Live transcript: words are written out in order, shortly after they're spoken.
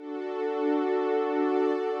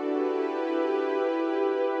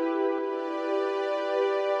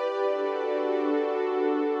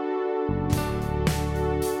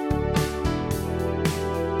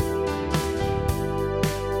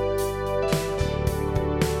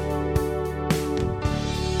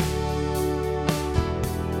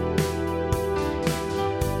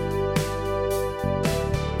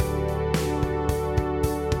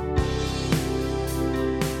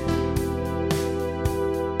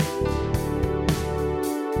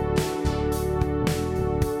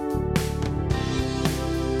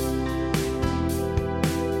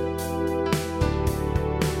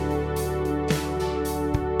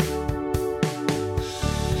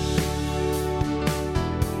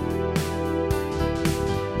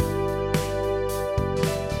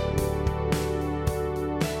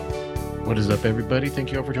What is up, everybody?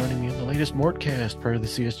 Thank you all for joining me in the latest Mortcast, part of the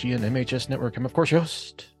CSG and MHS network. I'm, of course, your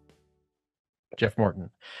host, Jeff Morton.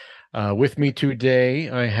 With me today,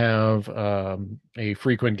 I have a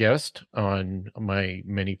frequent guest on my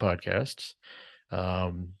many podcasts.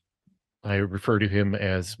 I refer to him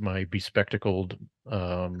as my bespectacled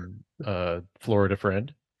Florida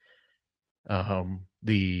friend,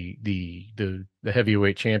 the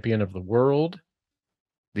heavyweight champion of the world,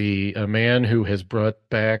 the man who has brought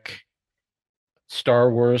back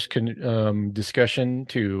Star Wars discussion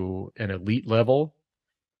to an elite level.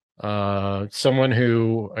 Someone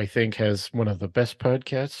who I think has one of the best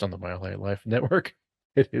podcasts on the Mile High Life network.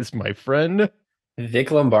 It is my friend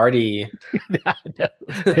Vic Lombardi.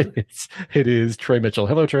 It is Trey Mitchell.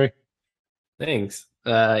 Hello, Trey. Thanks.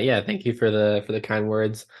 Thank you for the kind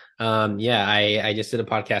words. I just did a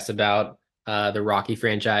podcast about the Rocky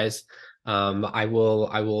franchise. I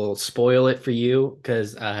will spoil it for you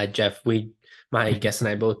because Jeff, my guest and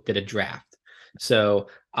I both did a draft. So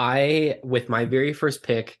with my very first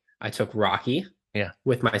pick, I took Rocky. Yeah.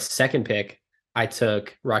 With my second pick, I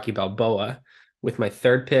took Rocky Balboa. With my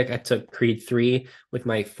third pick, I took Creed 3. With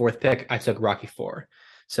my fourth pick, I took Rocky 4.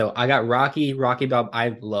 So I got Rocky Balboa.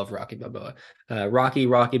 I love Rocky Balboa. Rocky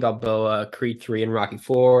Balboa, Creed 3, and Rocky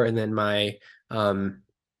 4. And then my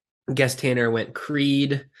guest Tanner went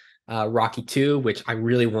Creed, Rocky 2, which I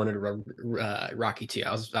really wanted Rocky 2.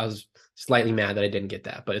 I was slightly mad that I didn't get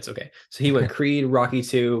that, but it's okay. So he went Creed, Rocky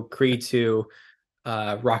 2, Creed 2,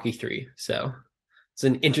 Rocky 3. So it's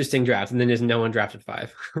an interesting draft. And then there's no one drafted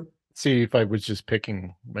 5. See, if I was just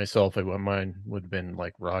picking myself, mine would have been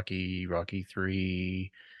like Rocky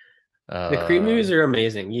 3. The Creed movies are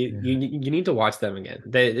amazing. You need to watch them again.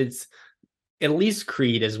 It's at least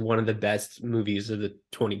Creed is one of the best movies of the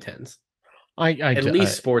 2010s. At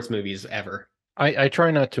least sports movies ever. I try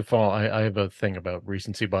not to fall. I have a thing about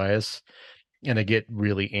recency bias, and I get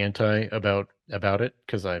really anti about it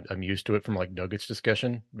because I'm used to it from like Nuggets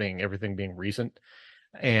discussion, everything being recent,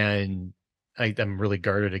 and I'm really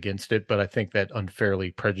guarded against it. But I think that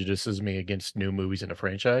unfairly prejudices me against new movies in a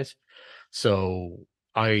franchise. So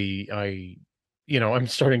I'm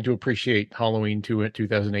starting to appreciate Halloween 2 in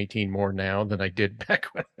 2018 more now than I did back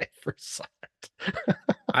when I first saw it.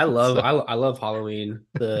 I love Halloween,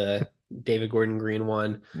 the David Gordon Green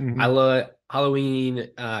one. Mhm. I love Halloween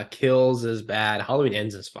Kills is bad. Halloween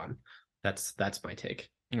Ends is fun. That's my take.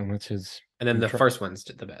 And that's his. And then the first one's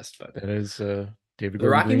the best. But that is David the Gordon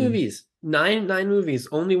Rocky Green. movies, nine movies,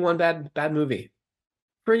 only one bad movie.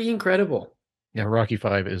 Pretty incredible. Yeah, Rocky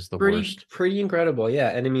 5 is the worst. Pretty incredible. Yeah,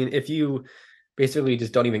 and I mean, if you basically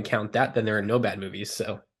just don't even count that, then there are no bad movies.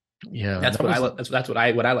 So yeah, that's what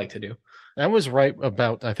I like to do. That was right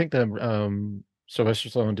about. I think that Sylvester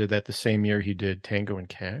Stallone did that the same year he did Tango and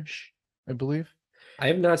Cash, I believe. I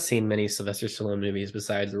have not seen many Sylvester Stallone movies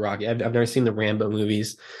besides the Rocky. I've never seen the Rambo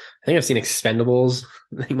movies. I think I've seen Expendables.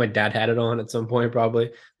 I think my dad had it on at some point,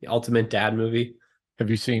 probably the Ultimate Dad movie. Have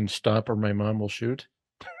you seen Stop or My Mom Will Shoot?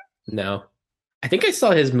 No, I think I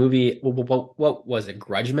saw his movie. What was it?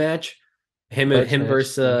 Grudge Match. Him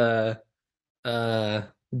versus De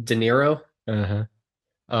Niro.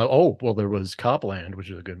 Well, there was Copland, which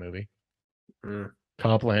is a good movie.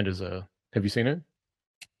 Copland is have you seen it?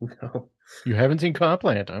 No. You haven't seen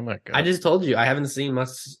Copland? Oh my god. I just told you I haven't seen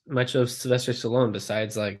much of Sylvester Stallone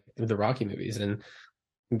besides like the Rocky movies and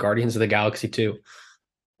Guardians of the Galaxy 2.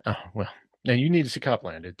 Oh, well. Now you need to see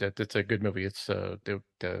Copland. It's a good movie. It's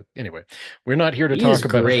anyway, we're not here to talk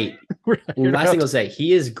about great. Last thing I'll say,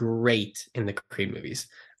 he is great in the Creed movies.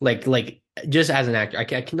 Like just as an actor, I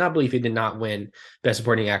cannot believe he did not win Best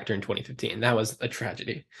Supporting Actor in 2015. That was a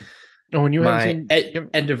tragedy. Oh, and you haven't seen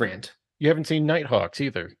end of rant. You haven't seen Nighthawks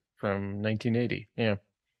either from 1980. Yeah,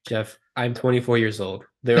 Jeff, I'm 24 years old.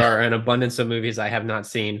 There are an abundance of movies I have not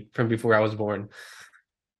seen from before I was born.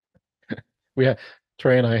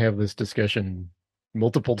 Trey and I have this discussion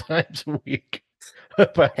multiple times a week.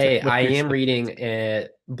 Hey, I am reading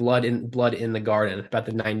Blood in the Garden about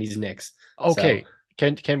the 90s Knicks. Okay.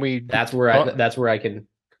 So can we that's where I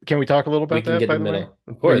can we talk a little about that? Get in the middle.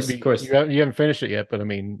 Of course. You haven't finished it yet, but I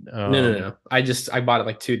mean No. I bought it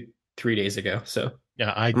like 2-3 days ago. So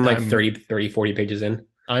yeah, I'm like 30, 40 pages in.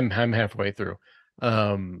 I'm halfway through.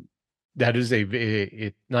 That is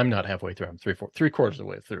I'm not halfway through. I'm three-quarters of the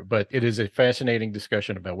way through, but it is a fascinating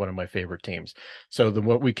discussion about one of my favorite teams. So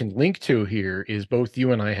what we can link to here is both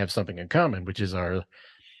you and I have something in common, which is our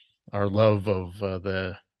love of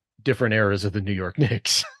the different eras of the New York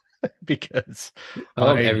Knicks. Because I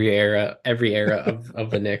love every era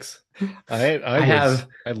of the Knicks. I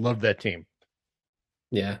love that team.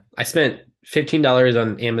 Yeah. I spent $15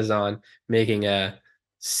 on Amazon making a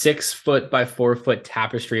 6 foot by 4 foot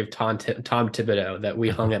tapestry of Tom Thibodeau that we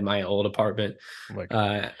hung at my old apartment Oh my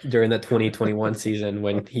God. during the 2021 season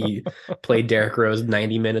when he played Derrick Rose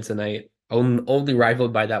 90 minutes a night, only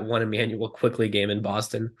rivaled by that one Emmanuel Quickly game in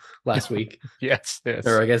Boston last week, Yes, yes.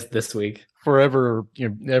 or I guess this week. Forever,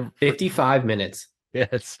 you know, 55 minutes.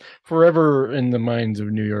 yes, forever in the minds of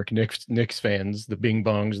New York Knicks fans, the Bing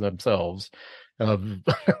Bongs themselves, of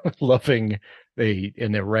loving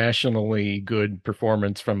an irrationally good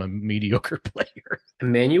performance from a mediocre player.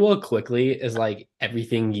 Emmanuel Quickly is like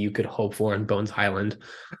everything you could hope for in Bones Highland.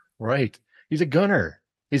 Right. He's a gunner.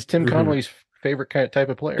 He's Tim Mhm. Connolly's favorite kind of type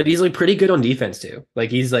of player. But he's like pretty good on defense too.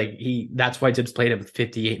 Like that's why Tibbs played him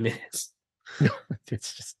 58 minutes.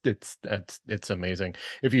 It's amazing.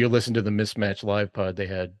 If you listen to the Mismatch live pod, they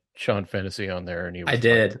had Sean Fennessy on there, and he was I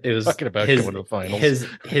did. It was talking about his going to the finals.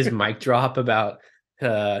 his mic drop about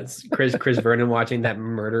Chris Vernon watching that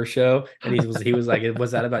murder show, and he was like,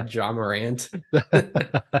 "Was that about John Morant?"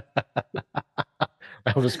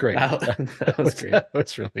 That was great. That was great. That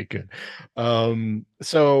was really good.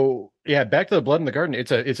 So yeah, back to the Blood in the Garden.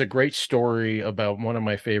 It's a great story about one of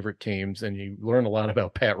my favorite teams, and you learn a lot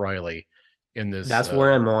about Pat Riley in this. That's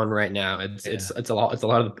where I'm on right now. It's a lot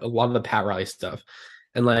of the Pat Riley stuff,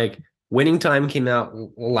 and like Winning Time came out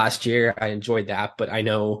last year. I enjoyed that, but I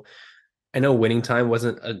know Winning Time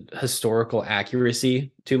wasn't a historical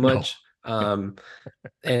accuracy too much. No.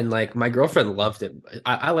 And like my girlfriend loved it.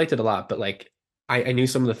 I liked it a lot, but like I knew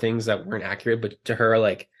some of the things that weren't accurate, but to her,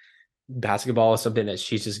 like basketball is something that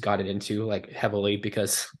she's just gotten into like heavily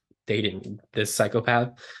because dating this psychopath.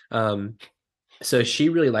 So she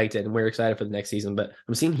really liked it, and we're excited for the next season. But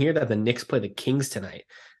I'm seeing here that the Knicks play the Kings tonight.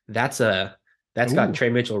 That's got Trey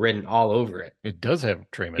Mitchell written all over it. It does have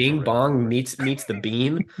Trey Mitchell. Bing Bong meets the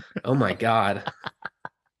Bean. Oh my God.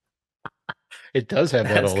 It does have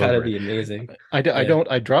that That's all gotta over be it. amazing.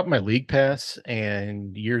 I dropped my league pass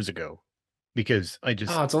and years ago because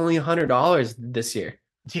it's only $100 this year.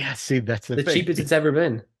 Yeah, see, that's the thing. Cheapest it's ever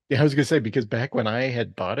been. Yeah, I was gonna say, because back when I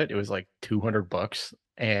had bought it, it was like $200,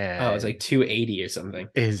 and it's like 280 or something.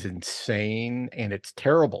 It is insane, and it's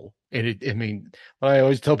terrible. And I mean, what I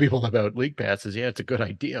always tell people about League Pass is, yeah, it's a good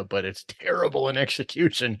idea, but it's terrible in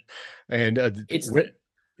execution. And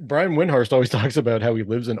Brian Windhorst always talks about how he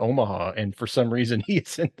lives in Omaha, and for some reason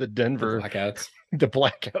he's in the Denver the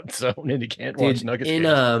blackout zone, and he can't watch Nuggets games.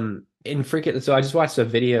 In freaking, so I just watched a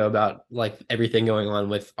video about like everything going on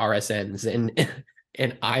with RSNs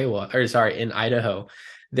in Idaho.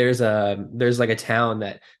 There's like a town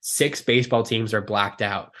that 6 baseball teams are blacked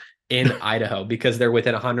out in Idaho because they're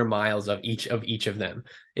within 100 miles of each of them.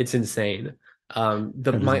 It's insane.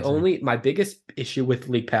 My biggest issue with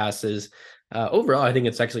League Pass is overall, I think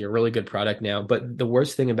it's actually a really good product now. But the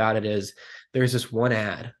worst thing about it is there's this one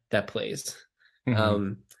ad that plays.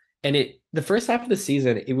 Mm-hmm. And the first half of the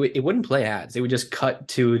season, it wouldn't play ads. It would just cut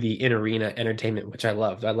to the in-arena entertainment, which I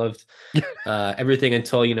loved. I loved everything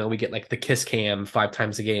until, we get like the kiss cam 5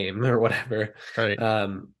 times a game or whatever. Right.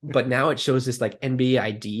 But now it shows this like NBA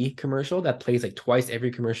ID commercial that plays like twice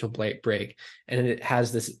every commercial break. And it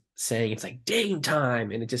has this saying, it's like Dame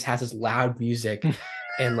time. And it just has this loud music.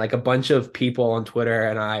 And like a bunch of people on Twitter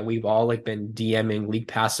and we've all like been DMing League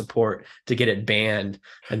Pass support to get it banned.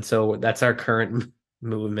 And so that's our current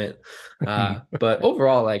movement. But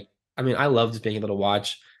overall, like, I mean, I love just being able to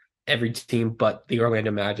watch every team but the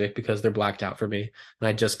Orlando Magic because they're blacked out for me. And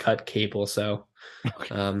I just cut cable. So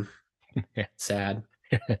sad.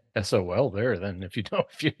 SOL there then. If you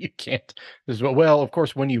can't, well, of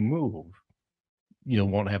course, when you move, you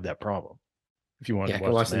won't have that problem. If you want to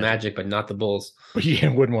watch the Magic, but not the Bulls.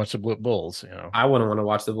 You wouldn't watch the Bulls, I wouldn't want to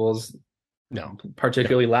watch the Bulls. No,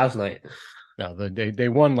 particularly last night. No, they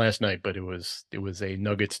won last night, but it was a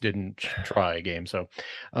Nuggets didn't try game. So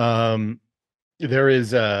there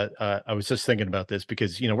is I was just thinking about this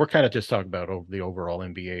because we're kind of just talking about the overall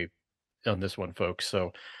NBA on this one, folks.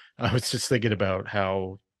 So I was just thinking about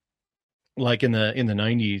how, like in the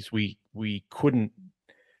 90s, we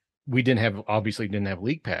obviously didn't have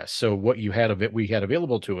League Pass. So what we had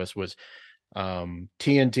available to us was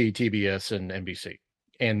TNT, TBS, and NBC,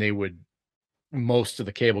 and most of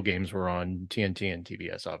the cable games were on TNT and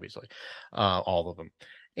TBS, obviously, all of them.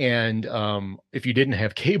 And if you didn't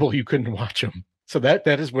have cable, you couldn't watch them. So that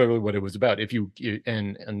is really what it was about.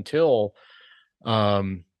 Until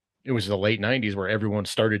it was the late 90s where everyone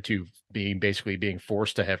started to being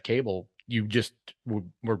forced to have cable, you just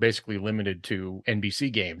were basically limited to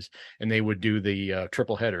NBC games, and they would do the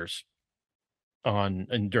triple headers during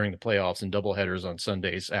the playoffs and double headers on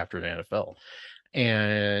Sundays after the NFL.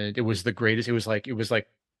 And it was the greatest. It was like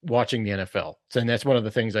watching the NFL. And that's one of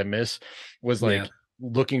the things I miss was like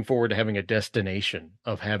looking forward to having a destination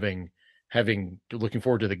of having looking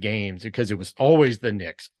forward to the games, because it was always the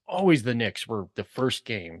Knicks. Always the Knicks were the first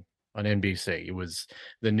game on NBC. It was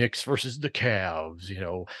the Knicks versus the Cavs,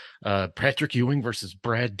 Patrick Ewing versus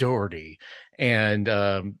Brad Doherty. And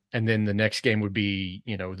then the next game would be,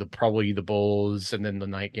 probably the Bulls, and then the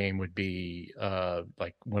night game would be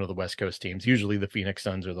like one of the West Coast teams, usually the Phoenix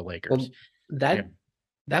Suns or the Lakers. Well, that Yeah.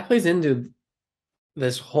 that plays into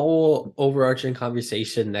this whole overarching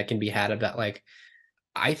conversation that can be had about like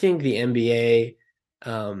I think the NBA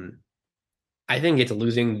I think it's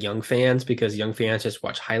losing young fans because young fans just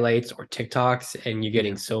watch highlights or TikToks, and you're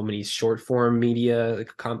getting so many short form media,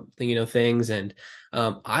 things. And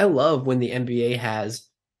I love when the NBA has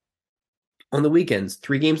on the weekends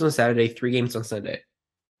 3 games on Saturday, 3 games on Sunday.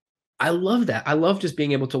 I love that. I love just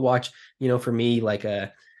being able to watch, for me, like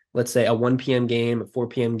let's say a 1 p.m. game, a 4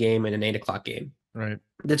 p.m. game, and an 8 o'clock game. Right.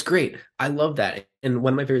 That's great. I love that. And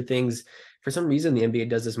one of my favorite things, for some reason, the NBA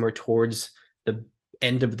does this more towards the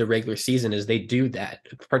end of the regular season, is they do that,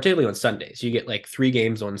 particularly on Sundays. You get like 3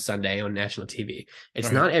 games on Sunday on national TV. It's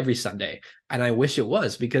Right. not every Sunday. And I wish it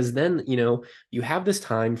was, because then, you have this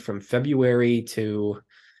time from February to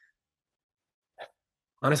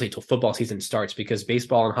honestly till football season starts, because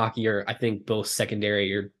baseball and hockey are, I think, both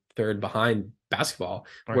secondary or third behind basketball,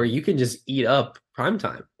 where Right. you can just eat up prime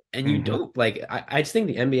time. And you don't like, I just think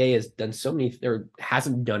the NBA has done so many, or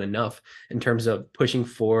hasn't done enough in terms of pushing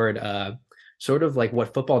forward, sort of like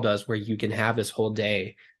what football does, where you can have this whole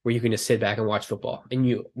day where you can just sit back and watch football, and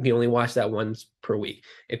you only watch that once per week.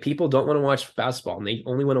 If people don't want to watch basketball and they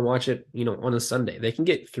only want to watch it, on a Sunday, they can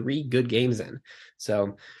get 3 good games in.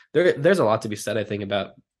 So there's a lot to be said, I think,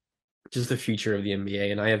 about just the future of the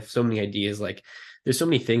NBA. And I have so many ideas. Like there's so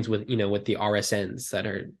many things with, with the RSNs that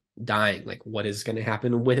are dying. Like what is going to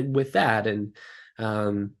happen with that? And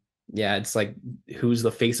yeah, it's like, who's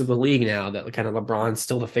the face of the league now? That kind of LeBron's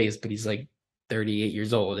still the face, but he's like 38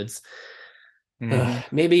 years old. It's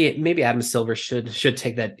maybe Adam Silver should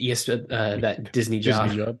take that that Disney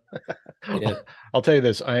job. Yeah. I'll tell you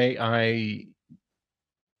this.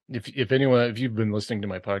 If you've been listening to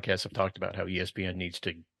my podcast, I've talked about how ESPN needs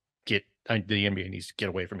to the NBA needs to get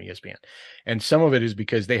away from ESPN. And some of it is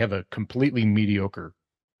because they have a completely mediocre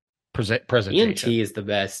presentation. TNT is the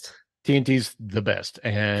best. TNT's the best.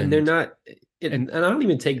 And they're not, and I don't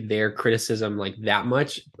even take their criticism like that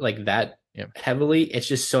much, like that heavily. It's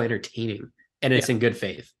just so entertaining, and it's in good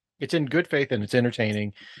faith. It's in good faith, and it's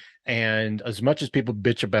entertaining. And as much as people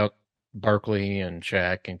bitch about Barkley and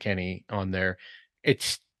Shaq and Kenny on there,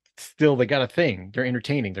 it's still, they got a thing. They're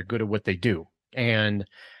entertaining. They're good at what they do. And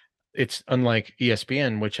it's unlike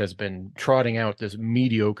ESPN, which has been trotting out this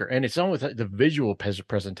mediocre, and it's almost the visual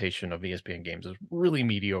presentation of ESPN games is really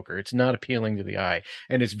mediocre. It's not appealing to the eye,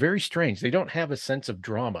 and it's very strange. They don't have a sense of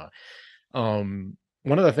drama.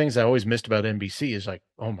 One of the things I always missed about NBC is like,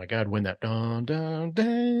 oh my God, when that dun, dun,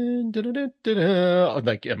 dun, dun, dun, dun, dun,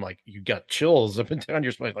 like, I'm like, you got chills up and down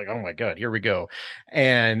your spine, like, oh my God, here we go.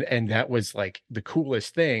 And that was like the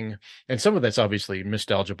coolest thing. And some of that's obviously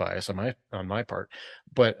nostalgia bias on my part,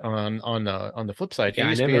 but on the flip side,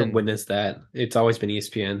 yeah, ESPN, I never witnessed that. It's always been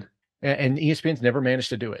ESPN. And ESPN's never managed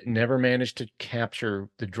to do it, never managed to capture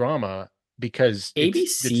the drama, because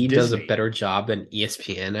ABC does a better job than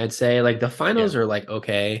ESPN, I'd say. Like the finals are like,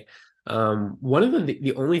 okay. One of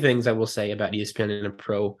the only things I will say about ESPN in a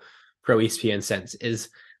pro ESPN sense is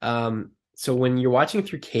so when you're watching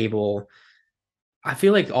through cable, I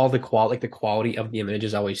feel like all the quality of the image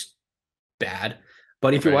is always bad.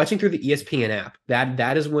 But if you're watching through the ESPN app,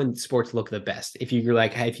 that is when sports look the best. If you're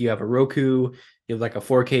like, hey, if you have a Roku, you have like a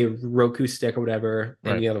 4K Roku stick or whatever,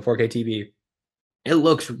 and you have a 4K TV, it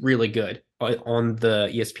looks really good on the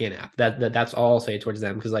ESPN app. That's all I'll say towards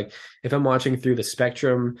them. Because like if I'm watching through the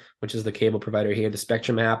Spectrum, which is the cable provider here, the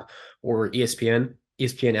Spectrum app, or ESPN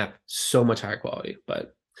app, so much higher quality.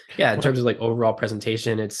 But yeah, in terms of like overall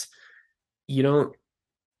presentation, it's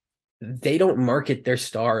they don't market their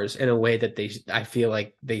stars in a way that I feel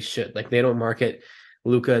like they should. Like they don't market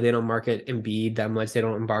Luka, they don't market Embiid that much. They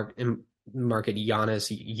don't market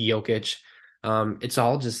Giannis, Jokic. It's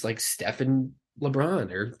all just like Steph and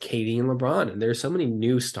LeBron, or Katie and LeBron, and there's so many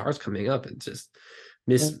new stars coming up. It's just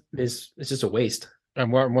it's just a waste. I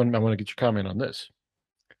want to get your comment on this.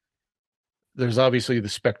 There's obviously the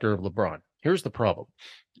specter of LeBron. Here's the problem.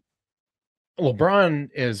 LeBron,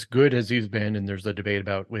 as good as he's been, and there's a debate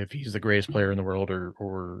about if he's the greatest player in the world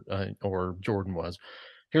or Jordan was.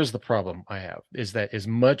 Here's the problem I have, is that as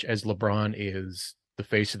much as LeBron is the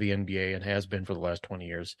face of the NBA and has been for the last 20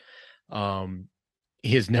 years,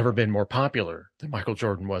 he has never been more popular than Michael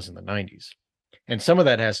Jordan was in the 90s. And some of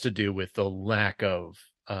that has to do with the lack of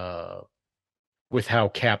with how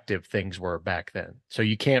captive things were back then. So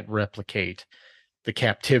you can't replicate the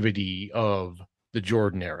captivity of the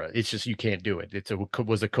Jordan era. It's just you can't do it.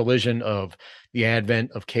 Was a collision of the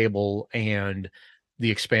advent of cable and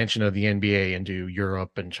the expansion of the NBA into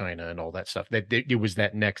Europe and China and all that stuff. That it was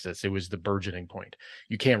that nexus. It was the burgeoning point.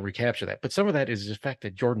 You can't recapture that. But some of that is the fact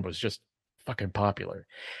that Jordan was just fucking popular.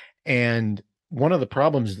 And one of the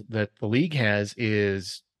problems that the league has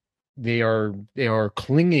is they are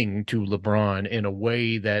clinging to LeBron in a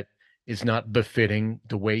way that is not befitting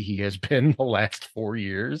the way he has been the last 4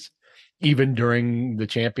 years, even during the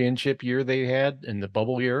championship year they had in the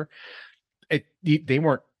bubble year. They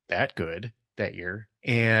weren't that good that year.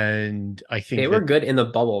 And I think They were good in the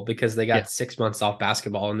bubble because they got 6 months off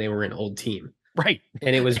basketball and they were an old team. Right.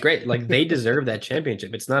 And it was great. Like they deserve that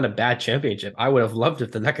championship. It's not a bad championship. I would have loved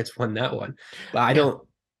if the Nuggets won that one. But I don't,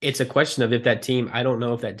 it's a question of if that team, I don't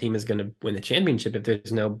know if that team is going to win the championship if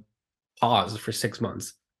there's no pause for 6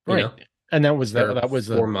 months. Right. Know? And that was that was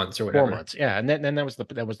 4 months or whatever. 4 months. Yeah. And then that was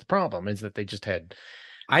the problem is that they just had.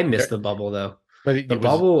 I missed the bubble though. But the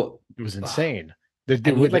bubble, it was insane. I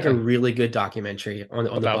need like a really good documentary on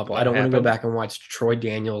the bubble. I don't want to go back and watch Troy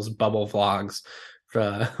Daniels bubble vlogs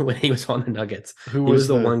when he was on the Nuggets. He was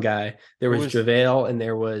the one guy. There was JaVale and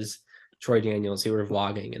there was Troy Daniels who were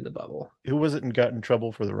vlogging in the bubble. Who was it and got in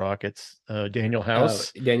trouble for the Rockets? Danuel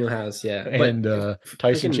House. Danuel House, yeah. And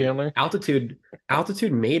Tyson Chandler. Altitude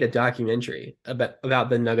made a documentary about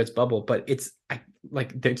the Nuggets bubble, but it's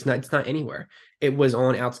not anywhere. It was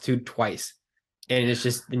on Altitude twice. And it's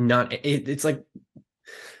just not it's like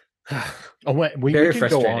we could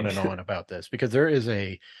go on and on about this because there is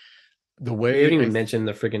the way we haven't even mentioned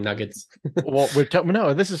the freaking Nuggets. Well,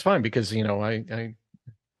 no, this is fine because I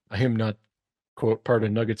am not quote part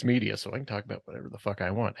of Nuggets media, so I can talk about whatever the fuck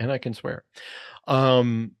I want and I can swear.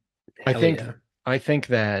 I think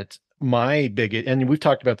that my biggest, and we've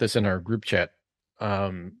talked about this in our group chat.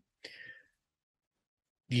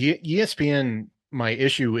 ESPN, my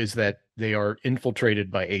issue is that they are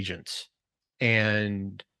infiltrated by agents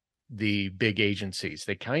and the big agencies.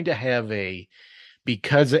 They kind of have and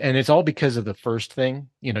it's all because of the first thing,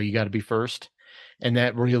 you got to be first. And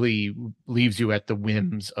that really leaves you at the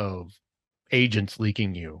whims of agents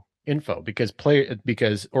leaking you info because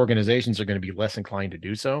organizations are going to be less inclined to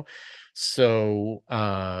do so. So,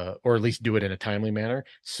 or at least do it in a timely manner.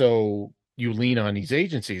 So you lean on these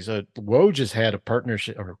agencies. Woj has had a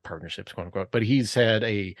partnerships, quote unquote, but he's had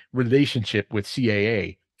a relationship with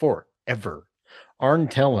CAA forever. Arn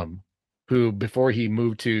Tellem, who before he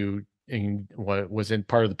moved to was in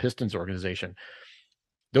part of the Pistons organization,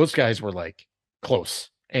 those guys were like close.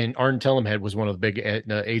 And Arn Tellem was one of the big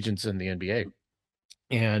agents in the NBA.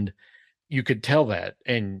 And you could tell that.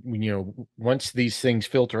 And, once these things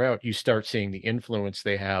filter out, you start seeing the influence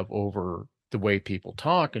they have over the way people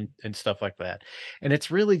talk and stuff like that. And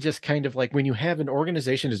it's really just kind of like when you have an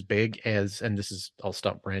organization as big as, and I'll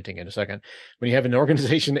stop ranting in a second. When you have an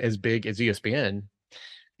organization as big as ESPN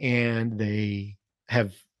and they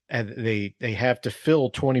have to fill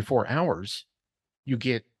 24 hours, you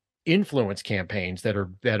get influence campaigns that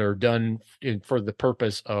are done for the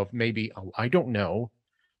purpose of maybe, I don't know,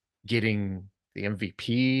 getting the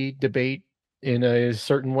MVP debate in a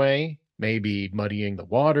certain way, maybe muddying the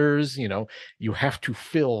waters. You have to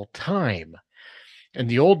fill time. In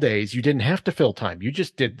the old days, you didn't have to fill time. You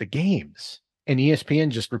just did the games and ESPN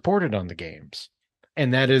just reported on the games.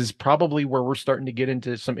 And that is probably where we're starting to get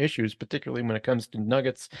into some issues, particularly when it comes to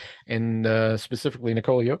Nuggets and specifically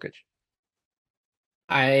Nikola Jokic.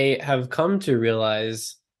 I have come to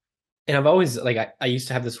realize, and I've always I used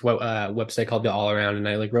to have this website called The All Around, and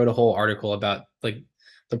I wrote a whole article about the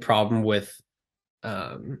problem with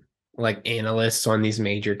analysts on these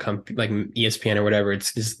major like ESPN or whatever.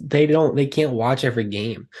 It's just they can't watch every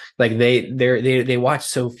game. They watch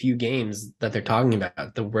so few games that they're talking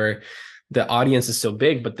about where the audience is so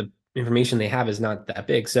big, but the information they have is not that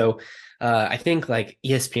big. So I think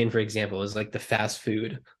ESPN, for example, is the fast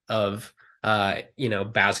food of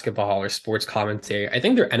basketball or sports commentary. I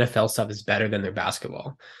think their NFL stuff is better than their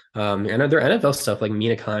basketball. And their NFL stuff, like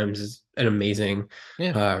Mina Kimes is an amazing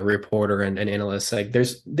reporter and analyst.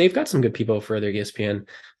 They've got some good people for their ESPN,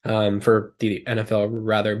 for the NFL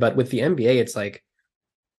rather. But with the NBA, it's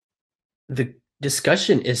the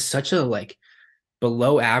discussion is such a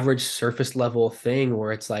below average surface level thing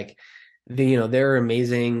where it's there are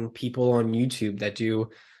amazing people on YouTube that do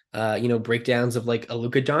breakdowns of a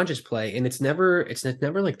Luka Doncic play, and it's never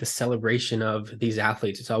the celebration of these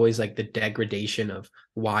athletes. It's always the degradation of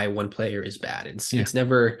why one player is bad. Yeah. It's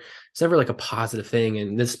never like a positive thing.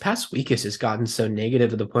 And this past week has just gotten so negative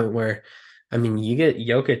to the point where, I mean, you get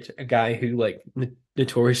Jokic, a guy who like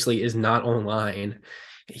notoriously is not online.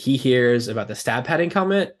 He hears about the stat padding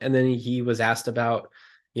comment, and then he was asked about,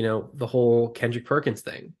 the whole Kendrick Perkins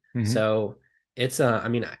thing. Hmm. So it's I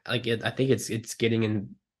mean, I think it's getting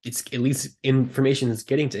in. It's at least information is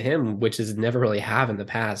getting to him, which is never really have in the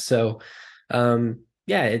past. So,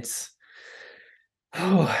 yeah, it's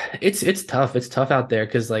tough. It's tough out there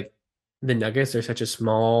because like the Nuggets are such a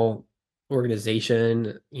small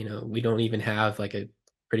organization. We don't even have like a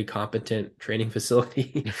pretty competent training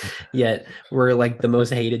facility yet. We're like the most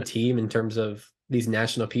hated team in terms of these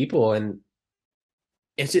national people, and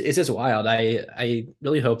it's just wild. I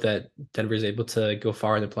really hope that Denver is able to go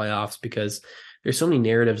far in the playoffs because there's so many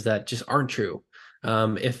narratives that just aren't true.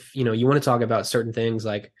 If you want to talk about certain things,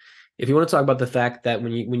 like if you want to talk about the fact that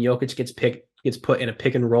when Jokic gets put in a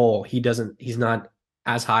pick and roll, he's not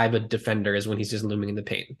as high of a defender as when he's just looming in the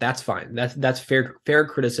paint. That's fine. That's fair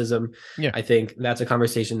criticism. Yeah. I think that's a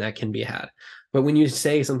conversation that can be had. But when you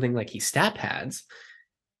say something like he stat pads,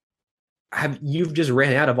 you've just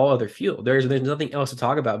ran out of all other fuel. There's nothing else to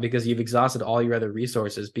talk about because you've exhausted all your other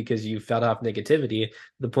resources because you fed off negativity to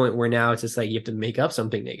the point where now it's just like you have to make up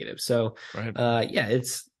something negative. So Right. yeah,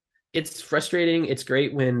 it's frustrating. It's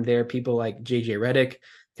great when there are people like JJ Redick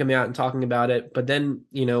coming out and talking about it, but then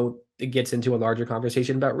it gets into a larger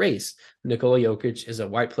conversation about race. Nikola Jokic is a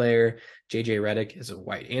white player. JJ Redick is a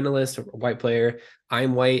white analyst, a white player.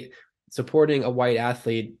 I'm white. Supporting a white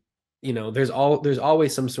athlete, there's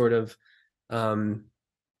always some sort of um,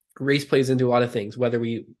 race plays into a lot of things, whether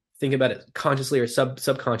we think about it consciously or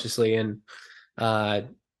subconsciously, and uh,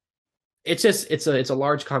 it's a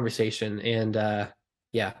large conversation, and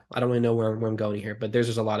yeah, I don't really know where I'm going here, but there's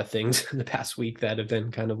just a lot of things in the past week that have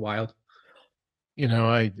been kind of wild.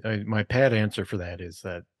 I my pat answer for that is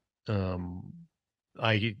that um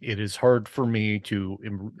it is hard for me to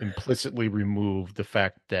implicitly remove the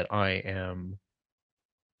fact that I am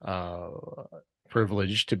uh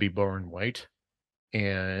privileged to be born white,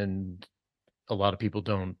 and a lot of people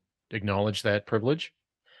don't acknowledge that privilege.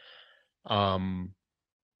 Um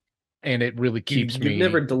and it really keeps You've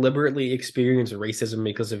never me. deliberately experienced racism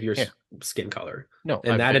because of your Yeah. skin color, No,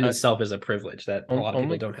 and that in itself is a privilege that a lot of people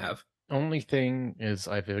only don't have. only thing is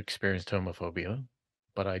I've experienced homophobia,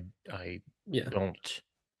 but I Yeah. don't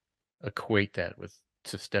equate that with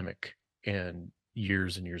systemic and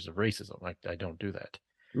years of racism. I don't do that.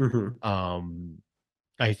 Hmm. Um,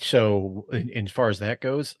 I so in as far as that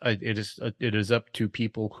goes, it is up to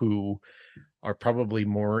people who are probably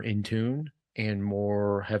more in tune and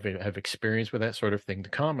more have experience with that sort of thing to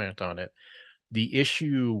comment on it. The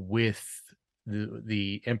issue with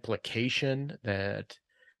the implication that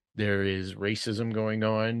there is racism going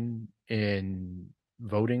on in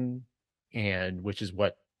voting, and which is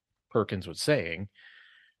what Perkins was saying,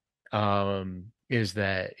 is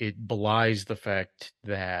that it belies the fact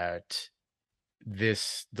that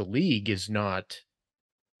the league is not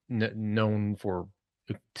known for,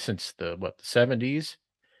 since the 70s,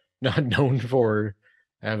 not known for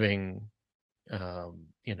having um,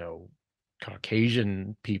 you know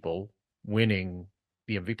Caucasian people winning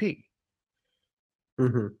the MVP,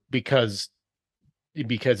 Hmm. because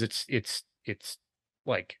it's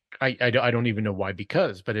like I don't even know why,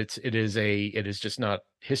 because but it is just not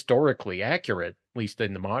historically accurate, at least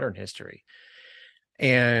in the modern history.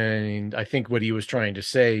 And I think what he was trying to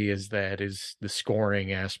say is that is the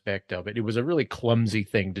scoring aspect of it. It was a really clumsy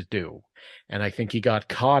thing to do, and I think he got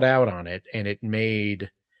caught out on it, and it made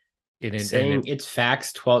it and it Saying it's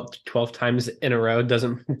facts 12 times in a row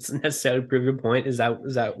doesn't necessarily prove your point. Is that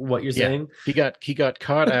what you're yeah, saying? he got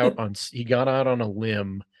caught out on he got out on a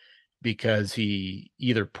limb because he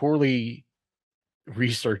either poorly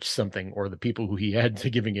researched something, or the people who he had to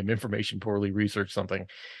giving him information poorly researched something,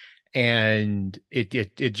 and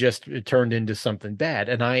it turned into something bad.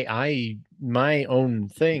 And I my own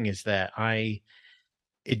thing is that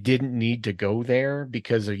it didn't need to go there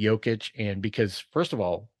because of Jokic, and because, first of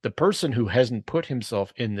all, the person who hasn't put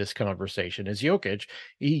himself in this conversation is Jokic.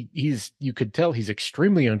 He's you could tell he's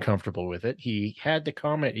extremely uncomfortable with it. He had to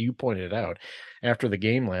comment, you pointed it out, after the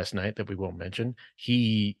game last night that we won't mention.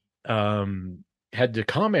 He had to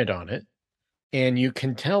comment on it, and you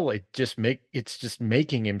can tell it's just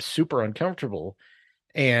making him super uncomfortable.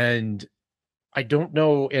 And I don't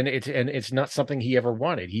know, and it's not something he ever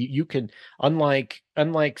wanted. You can, unlike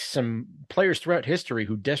some players throughout history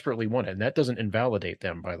who desperately wanted, and that doesn't invalidate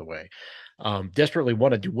them, by the way, desperately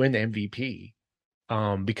wanted to win MVP.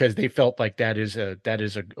 because they felt like that is a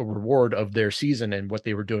reward of their season and what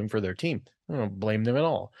they were doing for their team. I don't blame them at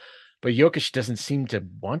all. But Jokic doesn't seem to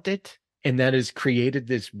want it. And that has created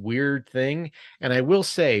this weird thing. And I will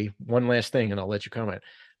say one last thing, and I'll let you comment.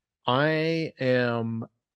 I am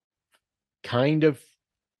kind of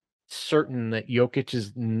certain that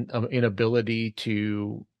Jokic's inability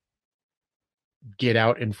to get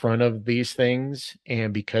out in front of these things,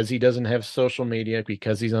 and because he doesn't have social media,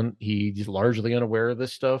 because he's largely unaware of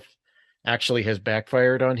this stuff, actually has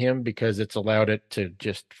backfired on him, because it's allowed it to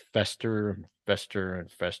just fester and fester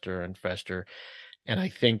and fester and fester. And I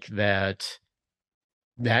think that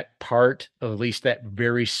part, at least that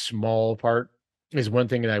very small part, is one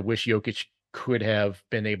thing that I wish Jokic could have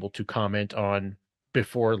been able to comment on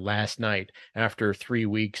before last night, after 3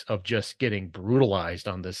 weeks of just getting brutalized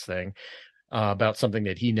on this thing, about something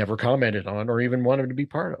that he never commented on or even wanted to be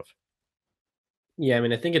part of. Yeah, I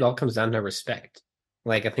mean, I think it all comes down to respect.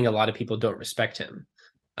 Like, I think a lot of people don't respect him.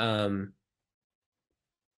 Um,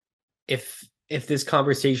 if this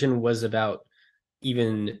conversation was about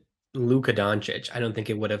even Luka Doncic, I don't think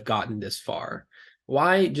it would have gotten this far.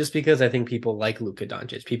 Why? Just because I think people like Luka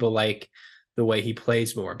Doncic. People like the way he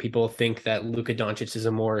plays more. People think that Luka Doncic is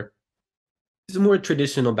a more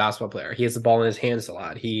traditional basketball player. He has the ball in his hands a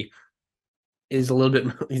lot. He is a little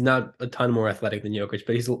bit. He's not a ton more athletic than Jokic,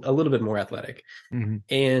 but he's a little bit more athletic. Mm-hmm.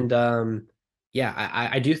 And yeah,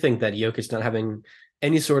 I do think that Jokic not having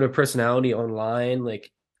any sort of personality online,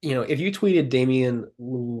 like, if you tweeted Damian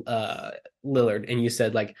Lillard and you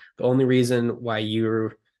said like the only reason why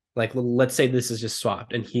you're like, let's say this is just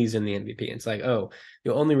swapped and he's in the MVP, it's like, oh,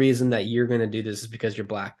 the only reason that you're gonna do this is because you're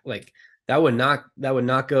black. Like, that would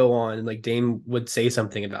not go on. Like, Dame would say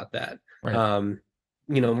something about that. Right.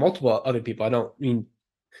 Multiple other people. I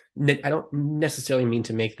don't necessarily mean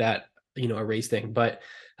to make that a race thing, but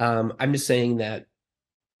I'm just saying that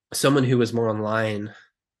someone who is more online,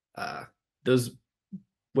 those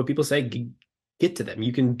what people say get to them.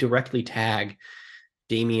 You can directly tag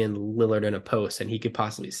Damian Lillard in a post, and he could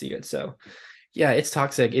possibly see it. So, yeah, it's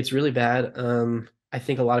toxic. It's really bad. I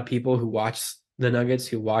think a lot of people who watch the Nuggets,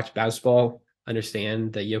 who watch basketball,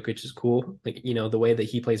 understand that Jokic is cool. Like, the way that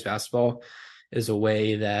he plays basketball is a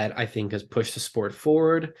way that I think has pushed the sport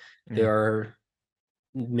forward. There are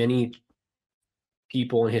many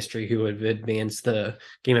people in history who have advanced the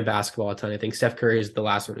game of basketball a ton. I think Steph Curry is the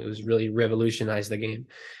last one who's really revolutionized the game.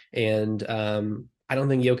 And I don't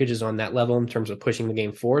think Jokic is on that level in terms of pushing the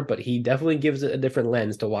game forward, but he definitely gives it a different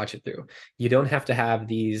lens to watch it through. You don't have to have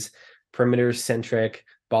these perimeter centric,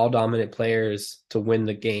 ball dominant players to win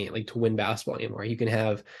the game, like to win basketball anymore. You can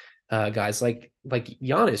have guys like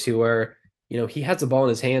Giannis, who are, he has the ball in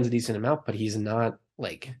his hands a decent amount, but he's not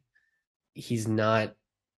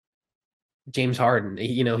James Harden.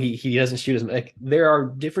 He doesn't shoot as much. Like, there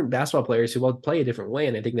are different basketball players who will play a different way,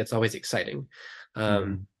 and I think that's always exciting.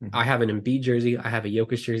 I have an Embiid jersey. I have a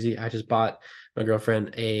Jokic jersey. I just bought my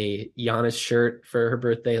girlfriend a Giannis shirt for her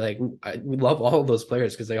birthday. Like, we love all of those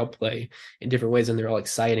players because they all play in different ways and they're all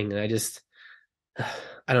exciting. And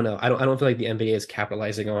I don't know. I don't feel like the NBA is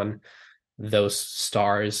capitalizing on those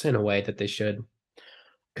stars in a way that they should.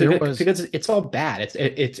 Because it's all bad.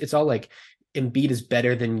 It's all like Embiid is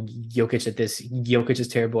better than Jokic at this. Jokic is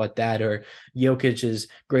terrible at that, or Jokic is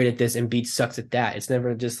great at this. Embiid sucks at that. It's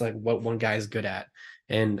never just like what one guy is good at.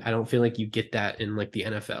 And I don't feel like you get that in like the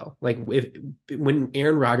NFL. Like, when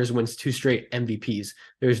Aaron Rodgers wins 2 straight MVPs,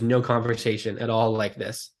 there's no conversation at all like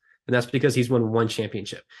this. And that's because he's won 1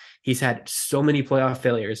 championship. He's had so many playoff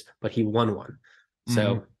failures, but he won one.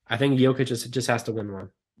 So I think Jokic just has to win one.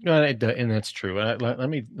 And that's true. Let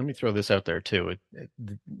me throw this out there too.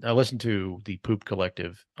 I listened to the Poop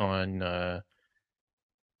Collective on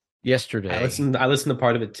yesterday. I listened to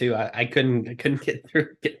part of it too. I couldn't get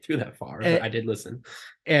through that far, but I did listen.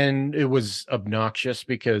 And it was obnoxious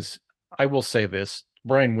because I will say this: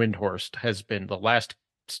 Brian Windhorst has been, the last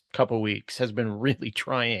couple weeks, has been really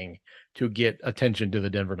trying to get attention to the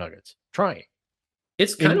Denver Nuggets. Trying.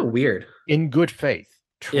 It's kind of weird. In good faith.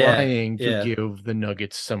 Trying to Yeah. give the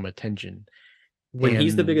Nuggets some attention. When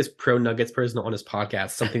he's the biggest pro Nuggets person on his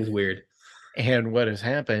podcast, something's weird. And what has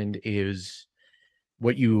happened is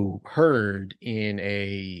what you heard in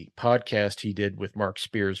a podcast he did with Mark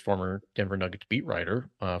Spears, former Denver Nuggets beat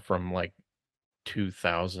writer, from like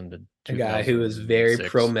 2000 to A guy who was very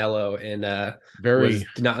pro Melo and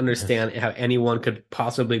did not understand how anyone could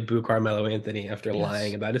possibly boo Carmelo Anthony after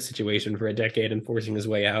lying about his situation for a decade and forcing his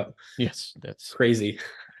way out. Yes, that's crazy.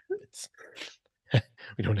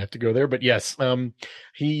 We don't have to go there, but yes,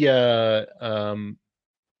 he and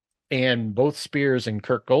both Spears and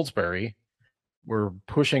Kirk Goldsberry were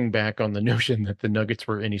pushing back on the notion that the Nuggets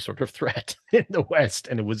were any sort of threat in the West,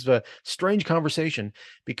 and it was a strange conversation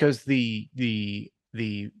because the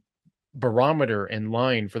barometer and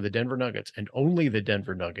line for the Denver Nuggets, and only the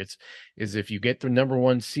Denver Nuggets, is if you get the number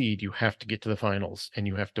one seed, you have to get to the finals and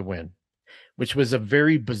you have to win, which was a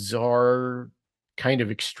very bizarre, kind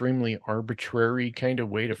of extremely arbitrary kind of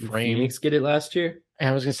way to Did frame. Phoenix get it last year? And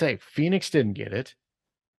I was going to say, Phoenix didn't get it,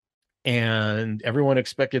 and everyone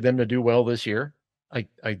expected them to do well this year. It's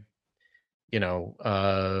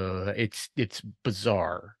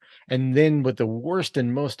bizarre. And then what the worst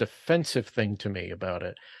and most offensive thing to me about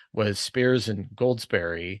it was Spears and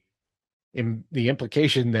Goldsberry, in the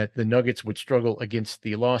implication that the Nuggets would struggle against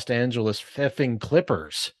the Los Angeles effing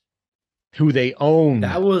Clippers, who they own.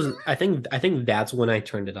 That was, I think that's when I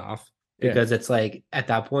turned it off, because it's like at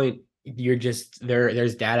that point you're just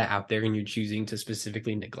there's data out there and you're choosing to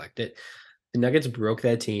specifically neglect it. The Nuggets broke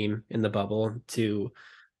that team in the bubble to,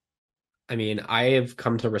 I mean, I have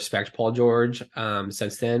come to respect Paul George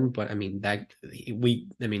since then, but I mean that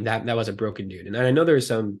was a broken dude. And I know there's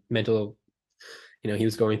some mental, he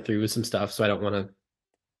was going through some stuff, so I don't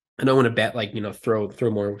want to bet, like, throw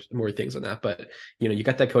more things on that. But you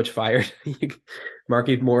got that coach fired.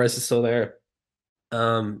 Markieff Morris is still there.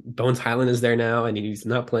 Bones Highland is there now, and he's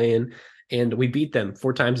not playing. And we beat them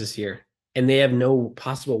 4 times this year, and they have no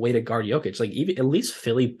possible way to guard Jokic. Like, even at least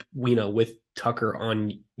Philly, with Tucker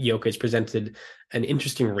on Jokic, presented an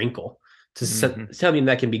interesting wrinkle to tell me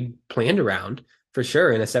that can be planned around for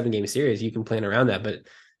sure. In a 7-game series, you can plan around that, but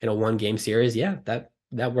in a 1-game series, yeah,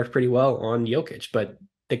 that worked pretty well on Jokic. But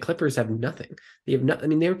the Clippers have nothing. They have not. I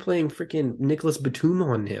mean, they were playing freaking Nicholas Batum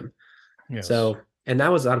on him. Yes. So, and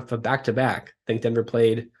that was on a back-to-back. I think Denver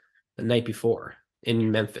played the night before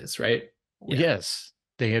in Memphis, right? Yeah. Yes,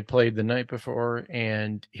 they had played the night before.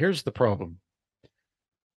 And here's the problem.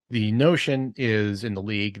 The notion is in the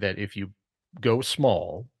league that if you go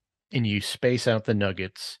small and you space out the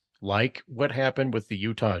Nuggets, like what happened with the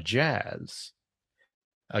Utah Jazz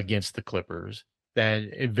against the Clippers, that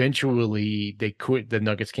eventually the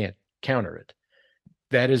Nuggets can't counter it.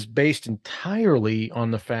 That is based entirely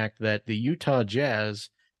on the fact that the Utah Jazz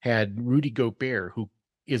had Rudy Gobert, who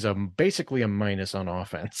is basically a minus on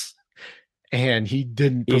offense, and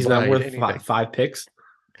he's not worth 5 picks.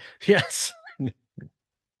 Yes.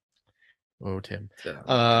 Oh, Tim.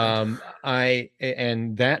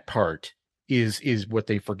 And that part is what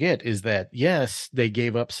they forget, is that yes, they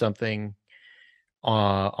gave up something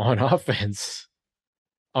on offense,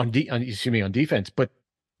 on defense, but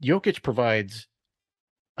Jokic provides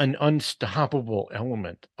an unstoppable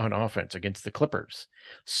element on offense against the Clippers.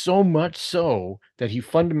 So much so that he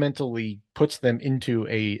fundamentally puts them into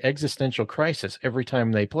a existential crisis every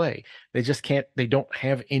time they play. They just can't, they don't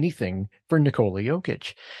have anything for Nikola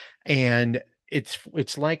Jokic. And it's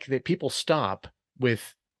like that people stop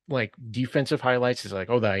with like defensive highlights. It's like,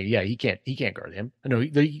 he can't guard him. No,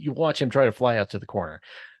 you watch him try to fly out to the corner.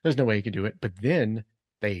 There's no way he can do it. But then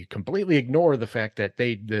they completely ignore the fact that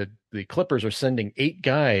the Clippers are sending 8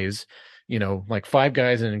 guys, like 5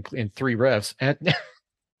 guys and 3 refs at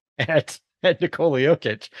Nikola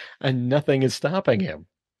Jokic, and nothing is stopping him.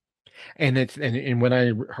 And and when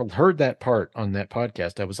I heard that part on that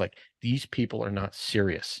podcast, I was like, these people are not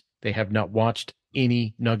serious. They have not watched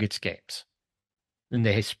any Nuggets games. And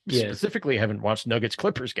they specifically haven't watched Nuggets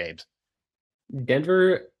Clippers games.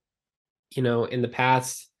 Denver, in the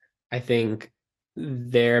past, I think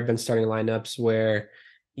there have been starting lineups where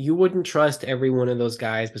you wouldn't trust every one of those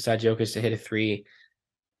guys besides Jokic to hit a 3.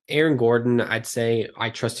 Aaron Gordon, I'd say I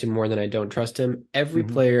trust him more than I don't trust him. Every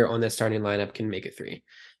player on that starting lineup can make a 3.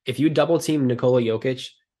 If you double team Nikola Jokic,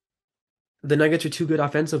 the Nuggets are too good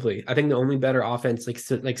offensively. I think the only better offense,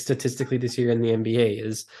 like statistically this year in the NBA,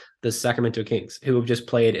 is the Sacramento Kings, who have just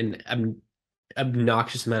played an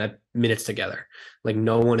obnoxious amount of minutes together. Like,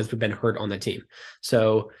 no one has been hurt on that team.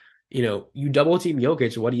 So, you double team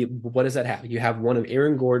Jokic. What does that have? You have one of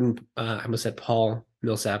Aaron Gordon. I almost said Paul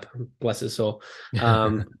Millsap, bless his soul.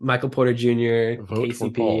 Michael Porter Jr.,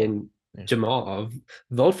 KCP, and Jamal.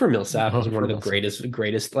 Vote for Millsap is one of the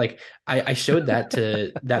greatest. Like, I showed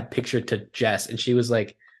that picture to Jess, and she was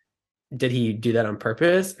like, did he do that on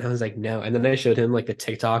purpose? And I was like, no. And then I showed him like the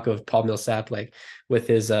TikTok of Paul Millsap, like with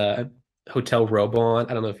his hotel robe on.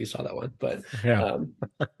 I don't know if you saw that one, but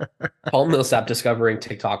Paul Millsap discovering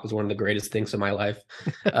TikTok was one of the greatest things in my life.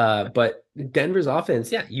 But Denver's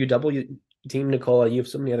offense, you double team Nikola, you have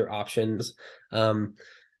so many other options.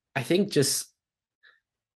 I think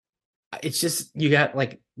it's just you got,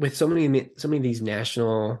 like, with so many of these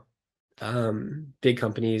national big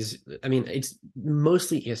companies. I mean, it's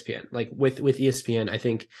mostly ESPN. Like with ESPN, I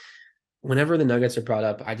think whenever the Nuggets are brought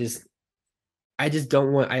up, I just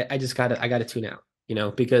don't want I gotta tune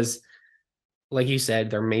out, because like you said,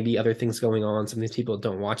 there may be other things going on. Some of these people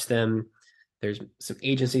don't watch them. There's some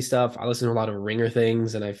agency stuff. I listen to a lot of ringer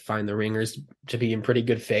things, and I find the ringers to be in pretty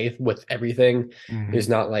good faith with everything. Mhm. There's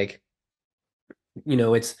not like,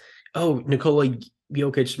 it's, oh, Nikola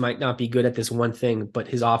Jokic might not be good at this one thing, but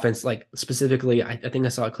his offense, like specifically, I think I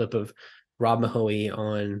saw a clip of Rob Mahoey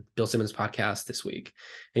on Bill Simmons' podcast this week,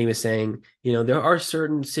 and he was saying, there are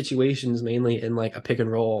certain situations, mainly in like a pick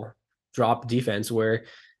and roll drop defense, where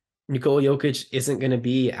Nikola Jokic isn't going to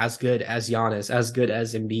be as good as Giannis, as good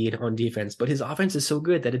as Embiid on defense, but his offense is so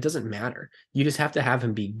good that it doesn't matter. You just have to have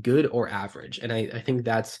him be good or average, and I think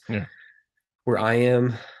that's Yeah. where I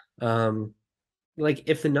am. Um, like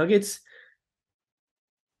if the Nuggets,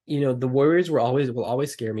 the Warriors will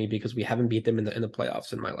always scare me because we haven't beat them in the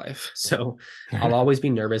playoffs in my life. So I'll always be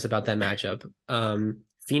nervous about that matchup.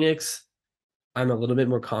 Phoenix, I'm a little bit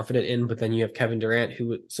more confident in, but then you have Kevin Durant,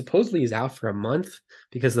 who supposedly is out for a month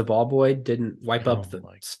because the ball boy didn't wipe Oh up the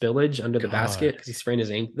my spillage under the basket God. because he sprained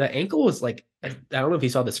his ankle. The ankle was like, I don't know if you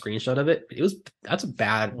saw the screenshot of it. That's a It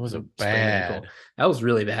bad was a sprained ankle. bad. That was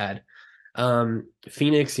really bad.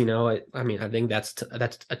 Phoenix, I mean, I think that's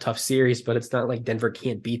a tough series, but it's not like Denver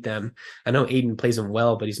can't beat them. I know Aiden plays him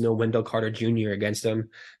well, but he's no Wendell Carter Jr. against him.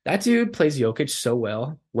 That dude plays Jokic so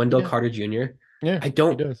well, Wendell Yeah. Carter Jr. Yeah, I he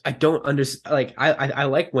don't does. I don't understand. Like I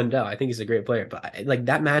like Wendell. I think he's a great player, but like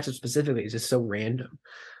that matchup specifically is just so random.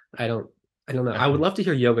 I don't I don't know. I would love to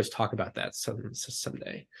hear Jokic talk about that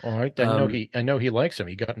someday. All right. I know he likes him.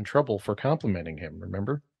 He got in trouble for complimenting him,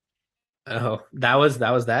 remember? Oh, that was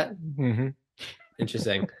that. Hmm.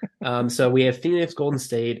 Interesting. So we have Phoenix, Golden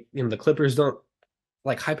State. The Clippers don't,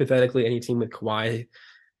 like, hypothetically, any team with Kawhi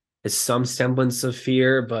has some semblance of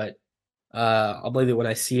fear, but I'll believe it when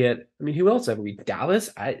I see it. I mean, who else have we? Dallas?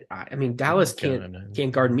 I mean, Dallas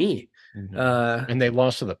can't guard me. No. Uh, And they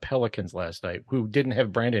lost to the Pelicans last night, who didn't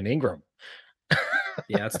have Brandon Ingram.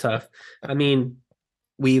 yeah, it's tough. I mean,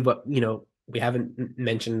 we haven't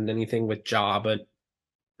mentioned anything with Ja, but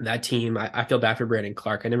that team, I feel bad for Brandon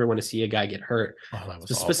Clark. I never want to see a guy get hurt, Oh, that was awful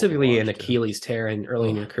to specifically an watch too. Achilles tear in early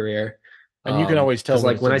in Oh. your career. And you can always tell Because when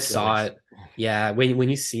like it's when an I saw Achilles. it, yeah, when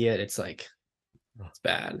you see it, it's like it's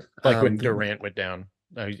bad. Like when Durant went down.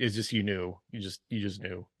 It's just you just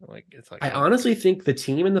knew. Like it's like, I oh, honestly think the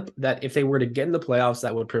team that if they were to get in the playoffs,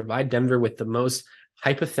 that would provide Denver with the most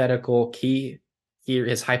hypothetical key here.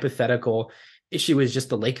 His hypothetical issue is just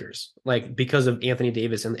the Lakers, like because of Anthony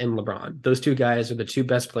Davis and LeBron. Those two guys are the two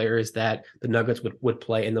best players that the Nuggets would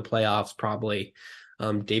play in the playoffs, probably.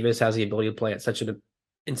 Davis has the ability to play at such an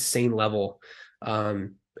insane level.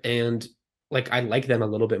 And like I like them a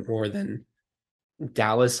little bit more than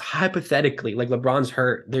Dallas, hypothetically. Like LeBron's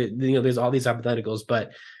hurt. There's all these hypotheticals,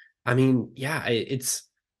 but I mean, yeah, it's.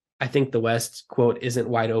 I think the West quote isn't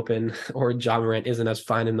wide open, or John Morant isn't as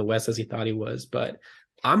fine in the West as he thought he was. But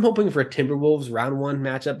I'm hoping for a Timberwolves round one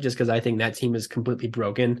matchup, just because I think that team is completely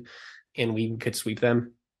broken, and we could sweep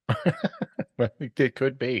them. it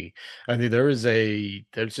could be. I mean, there's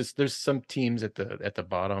some teams at the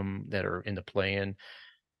bottom that are in the play-in.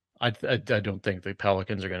 I don't think the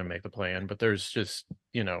Pelicans are going to make the play-in, but there's just,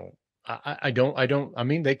 I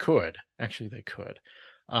mean, they could actually, they could.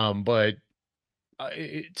 But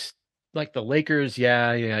it's like the Lakers.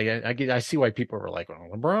 Yeah. I see why people are like, well,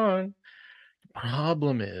 LeBron.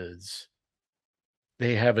 Problem is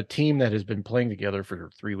they have a team that has been playing together for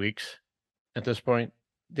 3 weeks at this point.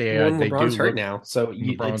 Well, They do LeBron's hurt look. now, so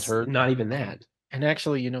LeBron's it's hurt, not even that. and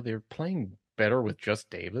actually, they're playing better with just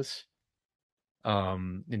Davis,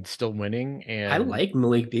 and still winning. I And like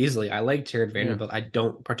Malik Beasley. I like Jared yeah, Vanderbilt. I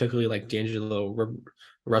don't particularly like D'Angelo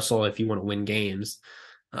Russell if you want to win games.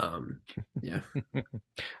 Yeah,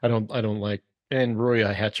 I don't like. And Roy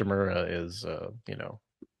Hachimura is,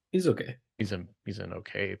 he's okay. he's an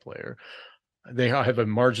okay player. They have a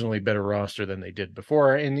marginally better roster than they did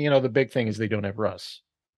before, and the big thing is they don't have Russ,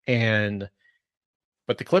 and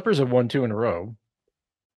but the Clippers have won two in a row.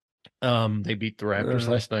 They beat the Raptors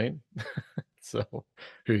Uh, last night, so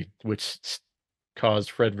which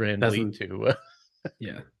caused Fred VanVleet doesn't to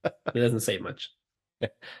Yeah, it doesn't say much.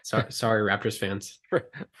 Sorry, Raptors fans.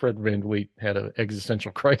 Fred VanVleet had an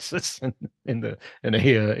existential crisis in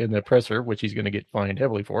the presser, which he's going to get fined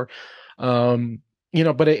heavily for.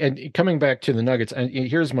 But and coming back to the Nuggets, and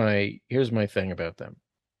here's my thing about them.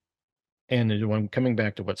 And I'm coming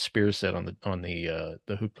back to what Spears said on the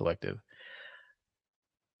Hoop Collective.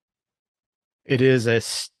 It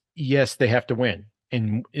is yes, they have to win,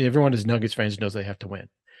 and everyone as Nuggets fans knows they have to win.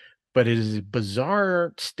 But it is a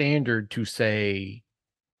bizarre standard to say,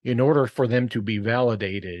 in order for them to be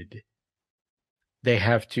validated, they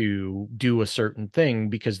have to do a certain thing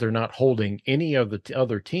because they're not holding any of the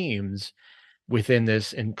other teams within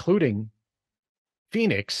this, including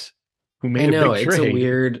Phoenix, who I made a know big it's a trade.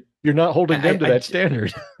 weird. You're not holding them to I that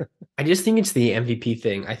standard. I just think it's the MVP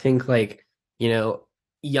thing. I think like,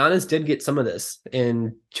 Giannis did get some of this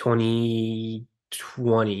in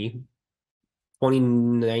 2020,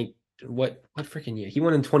 29. What freaking year? He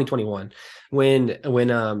won in 2021 when he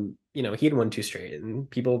had won two straight and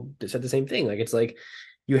people said the same thing. Like it's like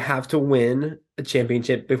you have to win a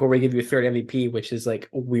championship before we give you a third MVP, which is like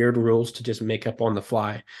weird rules to just make up on the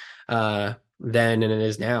fly. Then and it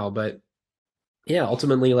is now. But yeah,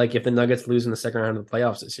 ultimately, like if the Nuggets lose in the second round of the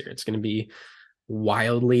playoffs this year, it's going to be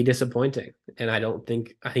wildly disappointing. And I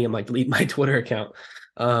think I might delete my Twitter account.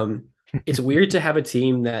 It's weird to have a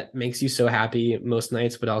team that makes you so happy most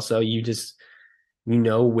nights, but also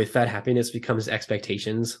with that happiness becomes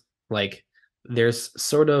expectations. Like there's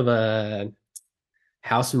sort of a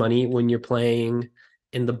house money when you're playing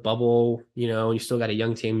in the bubble, you still got a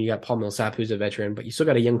young team. You got Paul Millsap, who's a veteran, but you still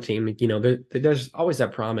got a young team. There's always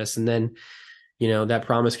that promise. And then that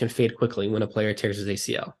promise can fade quickly when a player tears his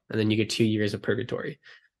ACL, and then you get 2 years of purgatory.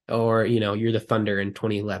 Or, you're the Thunder in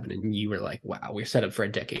 2011 and you were like, wow, we're set up for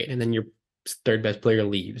a decade. And then your third best player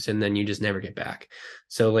leaves and then you just never get back.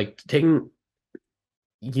 So, like,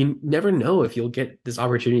 you never know if you'll get this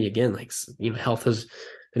opportunity again. Like, health has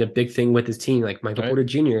been a big thing with his team. Like, Michael Porter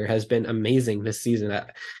Jr. has been amazing this season.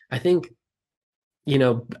 I think,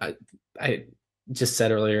 I just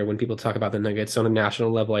said earlier, when people talk about the Nuggets on a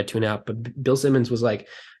national level, I tune out. But Bill Simmons was like,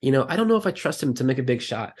 I don't know if I trust him to make a big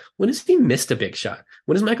shot. When has he missed a big shot?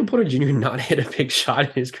 When has Michael Porter Jr. not hit a big shot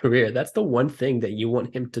in his career? That's the one thing that you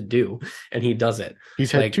want him to do, and he does it.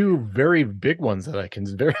 He's had two very big ones that I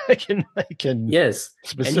can yes,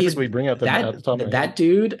 specifically bring out that the top of that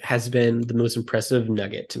dude has been the most impressive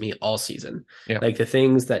Nugget to me all season. Yeah. Like the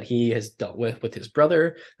things that he has dealt with his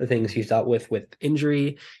brother, the things he's dealt with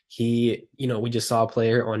injury. We just saw a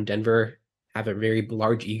player on Denver have a very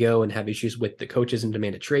large ego and have issues with the coaches and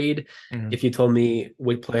demand a trade. Mm-hmm. If you told me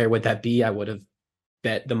what player would that be, I would have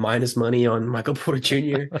bet the minus money on Michael Porter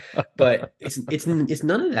Jr. But it's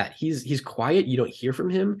none of that. He's quiet. You don't hear from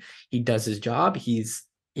him. He does his job.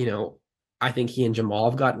 I think he and Jamal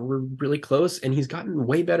have gotten really close, and he's gotten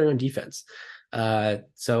way better on defense.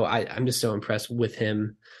 So I'm just so impressed with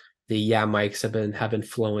him. The mics have been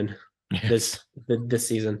flowing this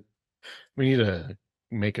season. We need to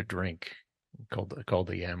make a drink called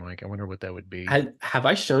the Mic. I wonder what that would be. Have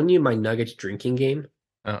I shown you my Nuggets drinking game?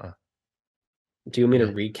 Do you want me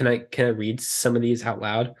to read? Can I read some of these out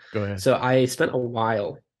loud? Go ahead. So I spent a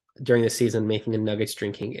while during the season making a Nuggets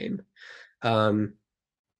drinking game. I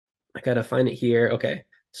gotta find it here. Okay,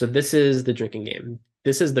 so this is the drinking game.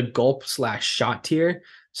 This is the gulp/shot tier.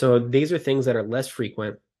 So these are things that are less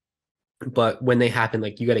frequent, but when they happen,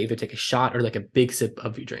 like you got to either take a shot or like a big sip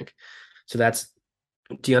of your drink. So that's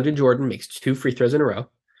DeAndre Jordan makes 2 free throws in a row.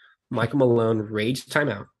 Michael Malone rage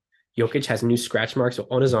timeout. Jokic has new scratch marks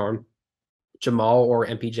on his arm. Jamal or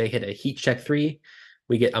MPJ hit a heat check 3.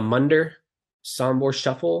 We get a Munder, Sombor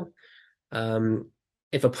shuffle.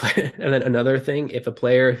 If a player, and then another thing, if a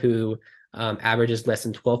player who averages less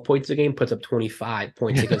than 12 points a game puts up 25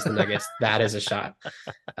 points against the Nuggets, that is a shot.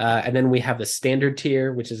 And then we have the standard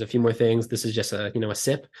tier, which is a few more things. This is just a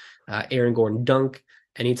sip. Aaron Gordon dunk.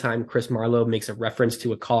 Anytime Chris Marlowe makes a reference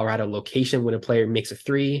to a Colorado location when a player makes a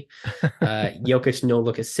 3. Jokic no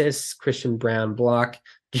look assists. Christian Brown block.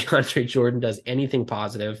 DeAndre Jordan does anything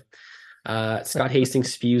positive. Scott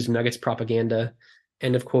Hastings spews Nuggets propaganda.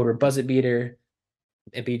 End of quarter buzzer beater.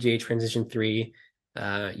 MPJ transition 3.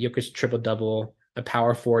 Jokic triple double. A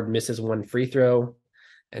power forward misses 1 free throw.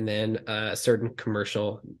 And then a certain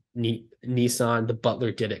commercial, Nissan, the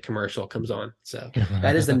Butler did it commercial comes on. So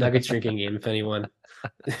that is the Nuggets drinking game. If anyone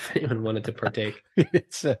wanted to partake,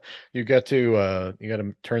 it's you got to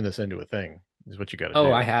turn this into a thing. Is what you got to do.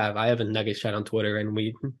 Oh, I have a Nuggets chat on Twitter, and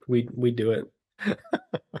we do it.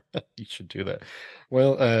 You should do that.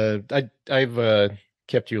 Well, I've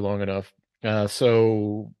kept you long enough.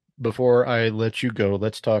 So before I let you go,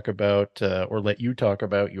 let's talk about or let you talk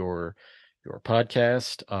about your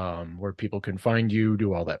podcast, where people can find you,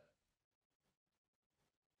 do all that.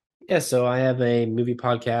 Yeah, so I have a movie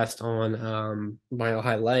podcast on Mile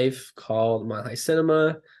High Life called Mile High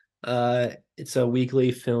Cinema. It's a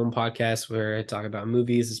weekly film podcast where I talk about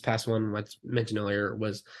movies. This past one, like I mentioned earlier,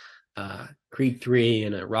 was Creed 3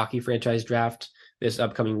 and a Rocky franchise draft. This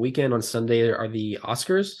upcoming weekend on Sunday are the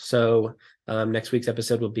Oscars. So next week's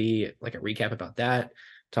episode will be like a recap about that,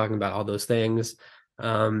 talking about all those things.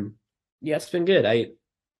 Yeah, it's been good.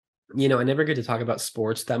 I never get to talk about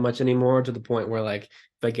sports that much anymore, to the point where like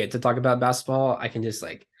if I get to talk about basketball, I can just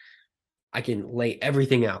like I can lay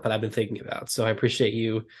everything out that I've been thinking about. So I appreciate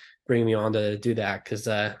you bringing me on to do that, because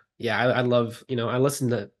yeah, I love, I listen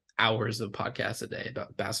to hours of podcasts a day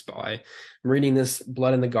about basketball. I'm reading this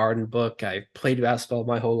Blood in the Garden book. I played basketball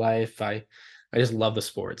my whole life. I just love the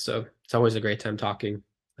sport. So it's always a great time talking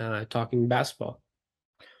basketball.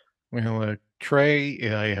 Well, Trey,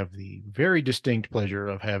 I have the very distinct pleasure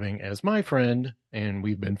of having as my friend, and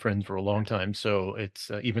we've been friends for a long time. So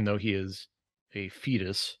it's even though he is a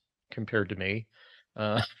fetus compared to me,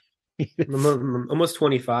 uh, it's, I'm almost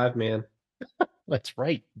 25, man. that's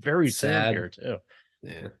right. Very soon Sad. here too.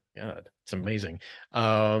 Yeah. God, it's amazing.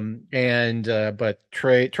 And but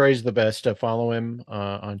Trey's the best. Follow him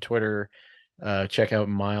on Twitter. Check out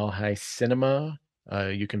Mile High Cinema.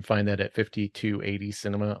 You can find that at 5280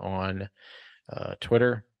 Cinema on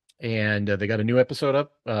Twitter. And they got a new episode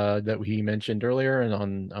up that he mentioned earlier,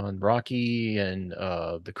 and on Rocky and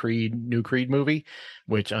the new Creed movie,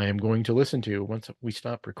 which I am going to listen to once we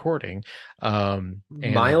stop recording. And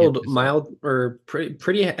I get this. Mild or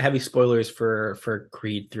pretty heavy spoilers for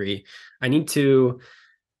Creed 3. I need to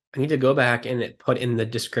I need to go back and put in the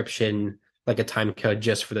description like a time code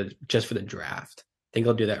just for the draft. I think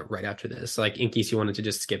I'll do that right after this, like in case you wanted to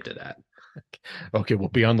just skip to that. Okay, we'll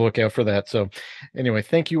be on the lookout for that. So, anyway,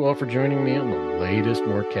 thank you all for joining me on the latest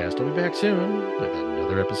Mortcast. I'll be back soon with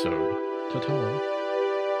another episode. Ta-ta.